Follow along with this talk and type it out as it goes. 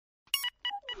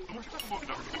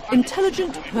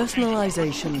Intelligent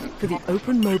personalisation for the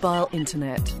open mobile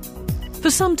internet. For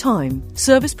some time,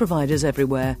 service providers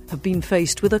everywhere have been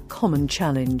faced with a common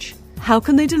challenge. How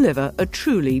can they deliver a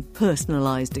truly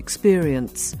personalised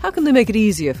experience? How can they make it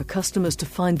easier for customers to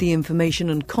find the information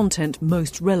and content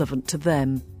most relevant to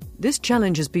them? This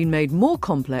challenge has been made more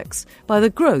complex by the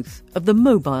growth of the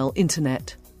mobile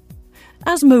internet.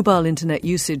 As mobile internet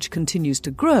usage continues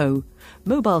to grow,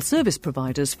 mobile service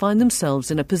providers find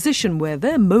themselves in a position where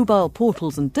their mobile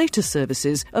portals and data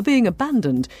services are being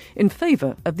abandoned in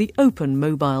favour of the open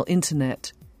mobile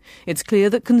internet. It's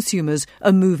clear that consumers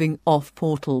are moving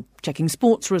off-portal, checking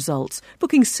sports results,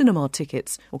 booking cinema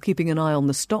tickets, or keeping an eye on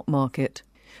the stock market.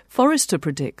 Forrester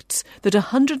predicts that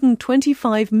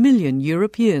 125 million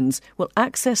Europeans will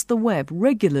access the web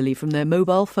regularly from their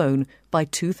mobile phone by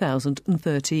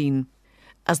 2013.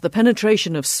 As the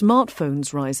penetration of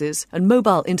smartphones rises and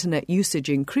mobile internet usage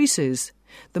increases,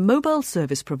 the mobile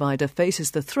service provider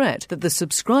faces the threat that the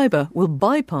subscriber will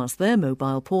bypass their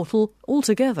mobile portal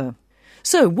altogether.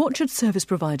 So what should service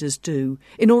providers do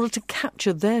in order to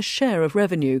capture their share of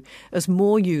revenue as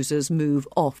more users move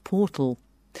off-portal?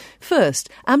 First,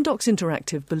 Amdocs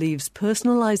Interactive believes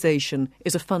personalisation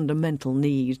is a fundamental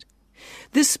need.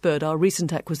 This spurred our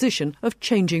recent acquisition of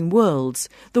Changing Worlds,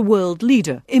 the world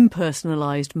leader in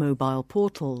personalised mobile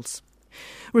portals.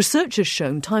 Research has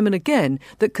shown time and again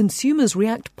that consumers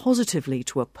react positively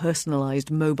to a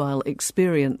personalised mobile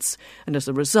experience and as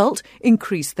a result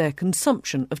increase their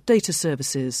consumption of data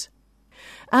services.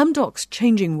 Amdocs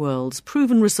Changing Worlds'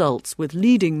 proven results with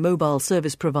leading mobile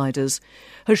service providers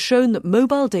has shown that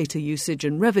mobile data usage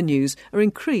and revenues are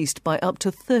increased by up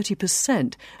to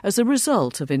 30% as a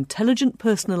result of intelligent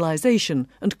personalisation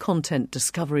and content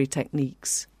discovery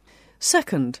techniques.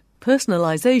 Second,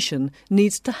 personalisation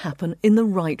needs to happen in the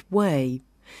right way.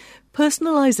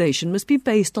 Personalisation must be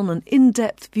based on an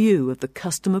in-depth view of the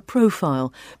customer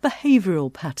profile,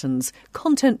 behavioural patterns,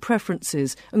 content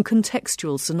preferences and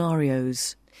contextual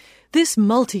scenarios. This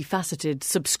multifaceted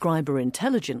subscriber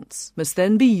intelligence must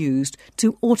then be used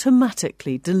to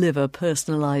automatically deliver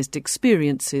personalised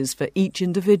experiences for each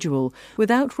individual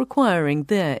without requiring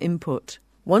their input.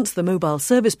 Once the mobile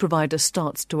service provider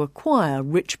starts to acquire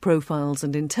rich profiles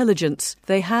and intelligence,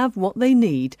 they have what they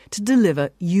need to deliver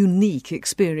unique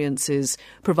experiences,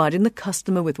 providing the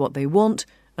customer with what they want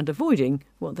and avoiding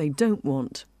what they don't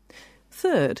want.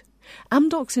 Third,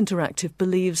 Amdocs Interactive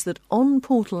believes that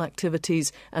on-portal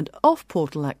activities and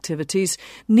off-portal activities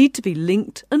need to be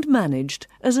linked and managed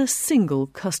as a single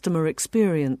customer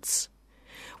experience.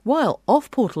 While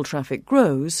off-portal traffic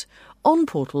grows,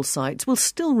 on-portal sites will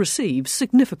still receive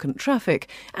significant traffic,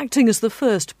 acting as the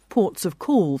first ports of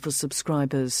call for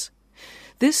subscribers.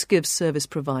 This gives service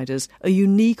providers a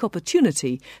unique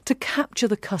opportunity to capture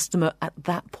the customer at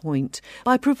that point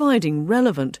by providing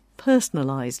relevant,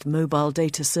 personalised mobile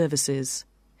data services.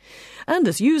 And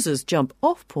as users jump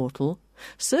off-portal,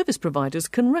 service providers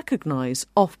can recognise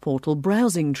off-portal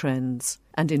browsing trends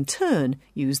and in turn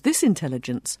use this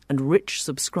intelligence and rich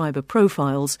subscriber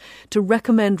profiles to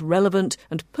recommend relevant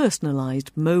and personalised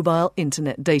mobile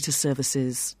internet data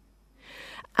services.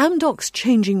 Amdocs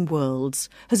Changing Worlds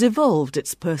has evolved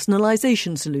its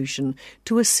personalisation solution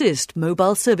to assist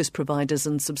mobile service providers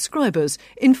and subscribers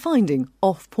in finding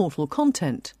off-portal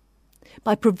content.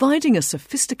 By providing a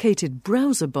sophisticated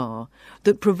browser bar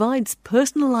that provides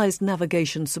personalised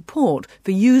navigation support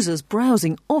for users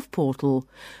browsing off-portal,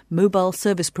 mobile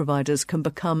service providers can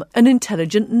become an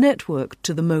intelligent network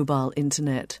to the mobile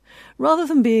internet, rather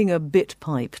than being a bit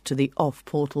pipe to the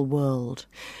off-portal world.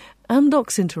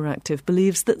 Amdocs Interactive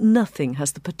believes that nothing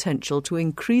has the potential to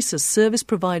increase a service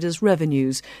provider's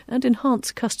revenues and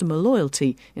enhance customer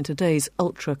loyalty in today's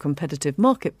ultra-competitive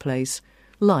marketplace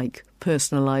like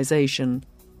personalisation.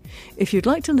 If you'd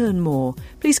like to learn more,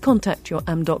 please contact your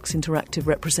Amdocs Interactive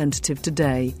representative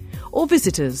today or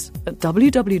visit us at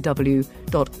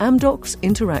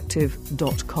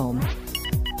www.amdocsinteractive.com.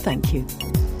 Thank you.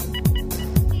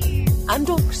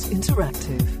 Amdocs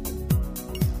Interactive.